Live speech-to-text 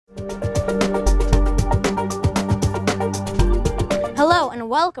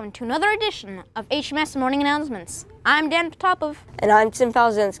welcome to another edition of HMS Morning Announcements. I'm Dan Potapov. And I'm Tim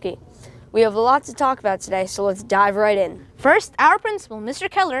Palzinski. We have a lot to talk about today, so let's dive right in. First, our principal,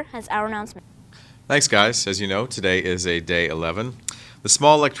 Mr. Keller, has our announcement. Thanks, guys. As you know, today is a day 11. The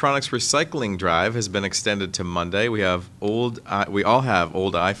small electronics recycling drive has been extended to Monday. We all have old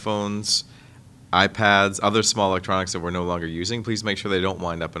iPhones, iPads, other small electronics that we're no longer using. Please make sure they don't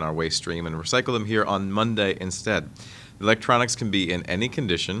wind up in our waste stream and recycle them here on Monday instead. The electronics can be in any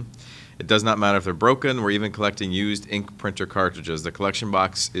condition. It does not matter if they're broken. We're even collecting used ink printer cartridges. The collection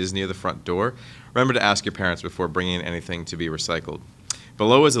box is near the front door. Remember to ask your parents before bringing in anything to be recycled.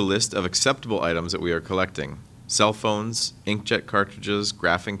 Below is a list of acceptable items that we are collecting: cell phones, inkjet cartridges,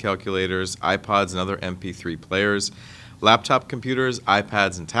 graphing calculators, iPods and other MP3 players, laptop computers,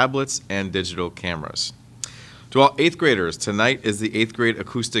 iPads and tablets, and digital cameras. To all 8th graders, tonight is the 8th grade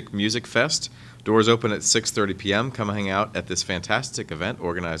Acoustic Music Fest. Doors open at 6:30 p.m. Come hang out at this fantastic event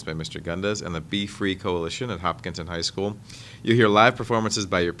organized by Mr. Gundas and the Be Free Coalition at Hopkinton High School. You'll hear live performances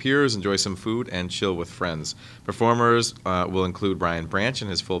by your peers, enjoy some food, and chill with friends. Performers will include Brian Branch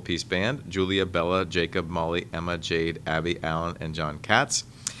and his full-piece band, Julia, Bella, Jacob, Molly, Emma, Jade, Abby, Alan, and John Katz.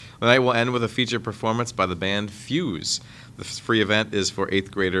 The night will end with a featured performance by the band Fuse. The free event is for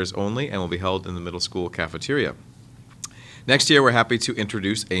 8th graders only and will be held in the middle school cafeteria. Next year, we're happy to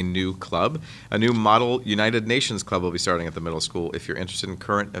introduce a new club. A new Model United Nations Club will be starting at the middle school. If you're interested in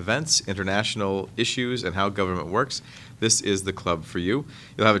current events, international issues, and how government works, this is the club for you.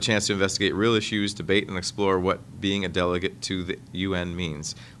 You'll have a chance to investigate real issues, debate, and explore what being a delegate to the UN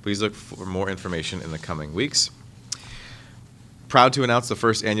means. Please look for more information in the coming weeks. Proud to announce the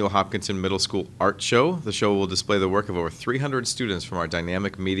first annual Hopkinton Middle School Art Show. The show will display the work of over 300 students from our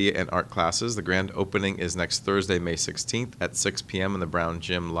dynamic media and art classes. The grand opening is next Thursday, May 16th at 6 p.m. in the Brown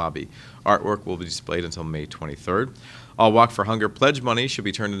Gym lobby. Artwork will be displayed until May 23rd. All Walk for Hunger pledge money should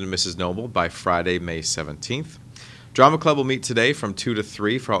be turned into Mrs. Noble by Friday, May 17th. Drama Club will meet today from 2 to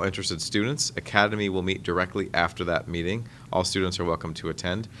 3 for all interested students. Academy will meet directly after that meeting. All students are welcome to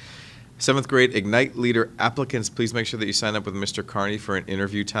attend. 7th grade Ignite Leader applicants, please make sure that you sign up with Mr. Carney for an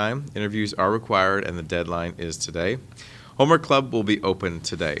interview time. Interviews are required and the deadline is today. Homework Club will be open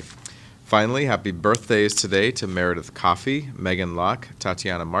today. Finally, happy birthdays today to Meredith Coffey, Megan Locke,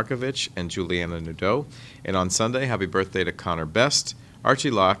 Tatiana Markovich, and Juliana Nudo. And on Sunday, happy birthday to Connor Best,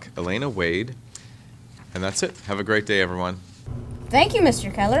 Archie Locke, Elena Wade. And that's it. Have a great day, everyone. Thank you,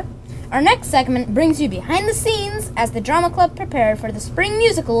 Mr. Keller. Our next segment brings you behind the scenes as the Drama Club prepared for the spring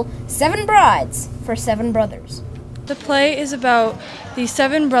musical 7 Brides for 7 Brothers. The play is about these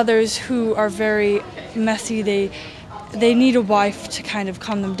 7 brothers who are very messy. They need a wife to kind of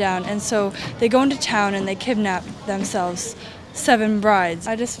calm them down, and so they go into town and they kidnap themselves 7 brides.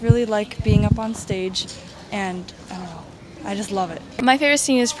 I just really like being up on stage, and I don't know, I just love it. My favorite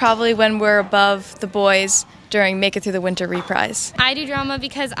scene is probably when we're above the boys during Make It Through the Winter reprise. I do drama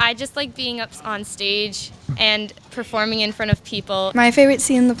because I just like being up on stage and performing in front of people. My favorite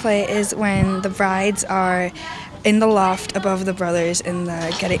scene in the play is when the brides are in the loft above the brothers in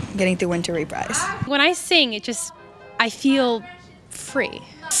the Getting Through Winter reprise. When I sing, I feel free.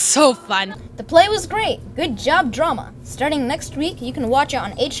 So fun. The play was great. Good job, drama. Starting next week, you can watch it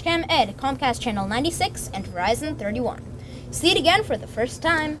on HCAM Ed, Comcast Channel 96 and Verizon 31. See it again for the first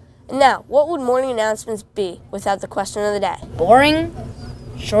time. Now, what would morning announcements be without the question of the day? Boring?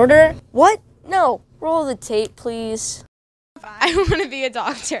 Shorter? What? No. Roll the tape, please. I want to be a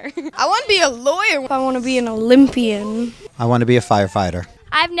doctor. I want to be a lawyer. I want to be an Olympian. I want to be a firefighter.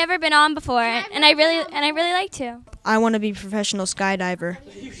 I've never been on before, and I really like to. I want to be a professional skydiver.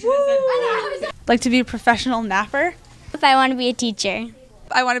 Like to be a professional napper. If I want to be a teacher.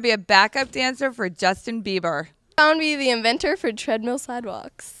 I want to be a backup dancer for Justin Bieber. I want to be the inventor for treadmill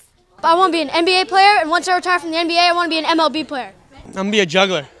sidewalks. I want to be an NBA player, and once I retire from the NBA, I want to be an MLB player. I'm going to be a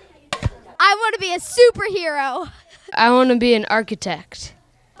juggler. I want to be a superhero. I want to be an architect.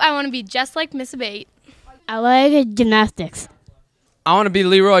 I want to be just like Miss Abate. I like gymnastics. I want to be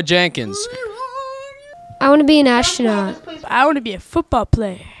Leroy Jenkins. I want to be an astronaut. I want to be a football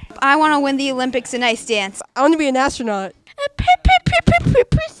player. I want to win the Olympics in ice dance. I want to be an astronaut.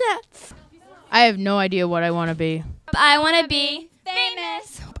 I have no idea what I want to be. I want to be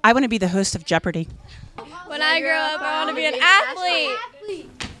famous. I want to be the host of Jeopardy. When I grow up, I want to be an athlete.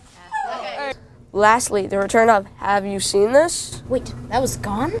 Lastly, the return of Have You Seen This? Wait, that was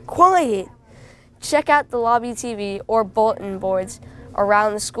gone? Quiet! Check out the lobby TV or bulletin boards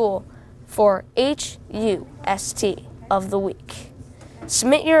around the school for HUST of the week.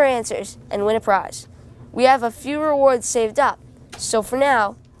 Submit your answers and win a prize. We have a few rewards saved up, so for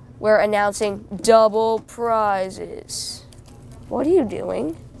now, we're announcing double prizes. What are you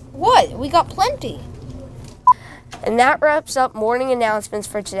doing? What? We got plenty. And that wraps up morning announcements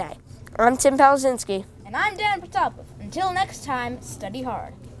for today. I'm Tim Palzinski. And I'm Dan Potapov. Until next time, study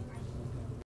hard.